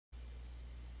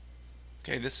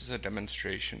Okay, this is a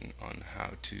demonstration on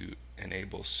how to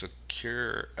enable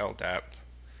secure LDAP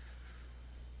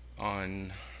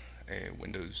on a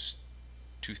Windows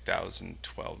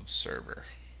 2012 server.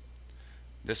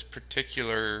 This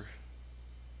particular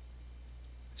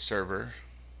server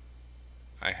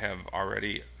I have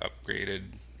already upgraded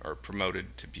or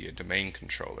promoted to be a domain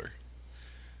controller.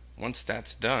 Once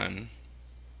that's done,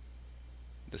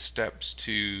 the steps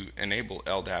to enable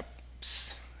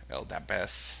LDAPS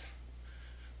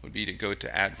would be to go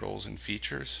to Add Roles and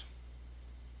Features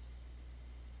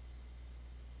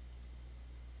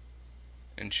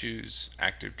and choose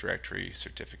Active Directory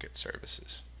Certificate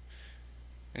Services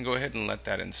and go ahead and let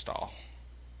that install.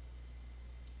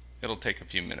 It'll take a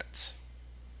few minutes.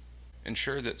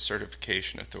 Ensure that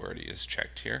Certification Authority is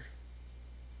checked here.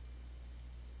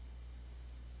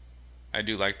 I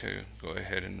do like to go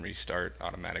ahead and restart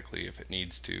automatically if it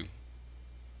needs to,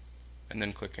 and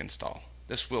then click Install.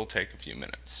 This will take a few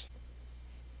minutes.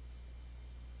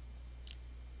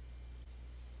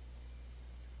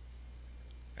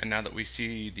 And now that we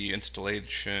see the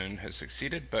installation has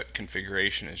succeeded, but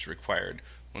configuration is required,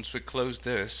 once we close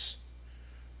this,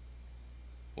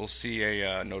 we'll see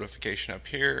a notification up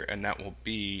here, and that will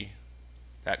be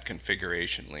that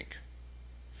configuration link.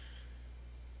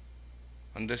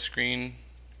 On this screen,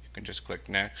 you can just click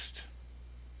Next,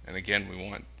 and again we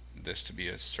want this to be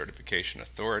a certification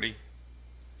authority.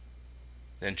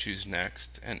 Then choose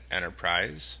Next and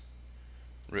Enterprise,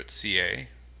 root CA.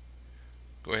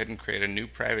 Go ahead and create a new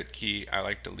private key. I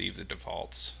like to leave the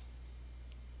defaults.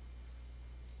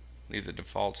 Leave the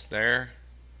defaults there.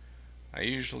 I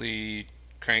usually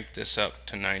crank this up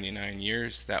to 99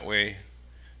 years. That way,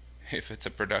 if it's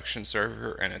a production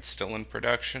server and it's still in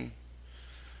production,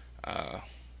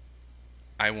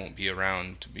 I won't be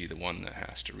around to be the one that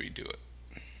has to redo it.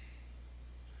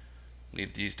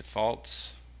 Leave these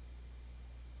defaults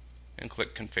and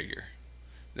click Configure.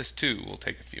 This too will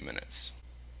take a few minutes.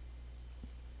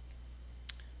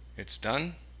 It's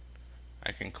done.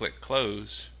 I can click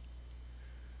Close.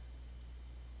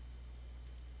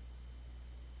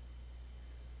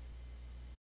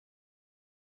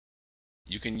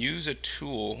 You can use a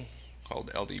tool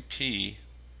called LDP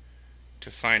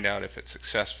to find out if it's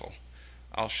successful.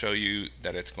 I'll show you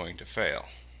that it's going to fail.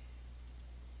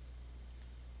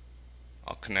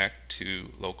 I'll connect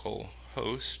to local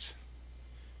host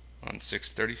on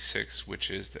 636,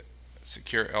 which is the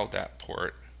secure LDAP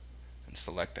port, and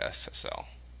select SSL,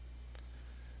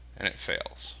 and it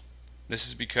fails. This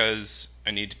is because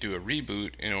I need to do a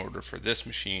reboot in order for this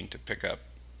machine to pick up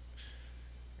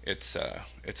its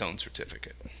own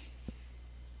certificate.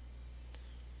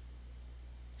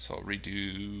 So I'll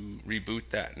reboot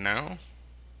that now.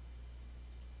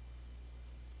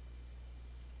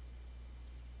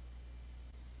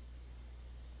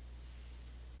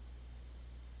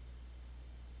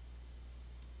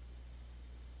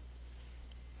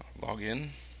 Log in.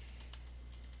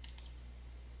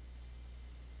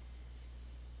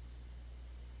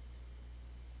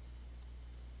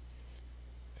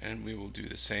 And we will do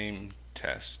the same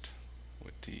test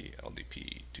with the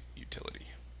LDP utility.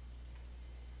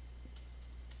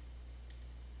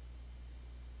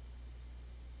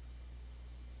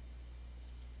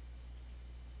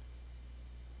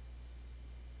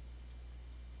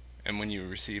 And when you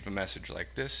receive a message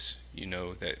like this, you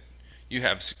know that you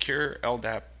have secure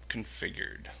LDAP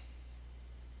configured.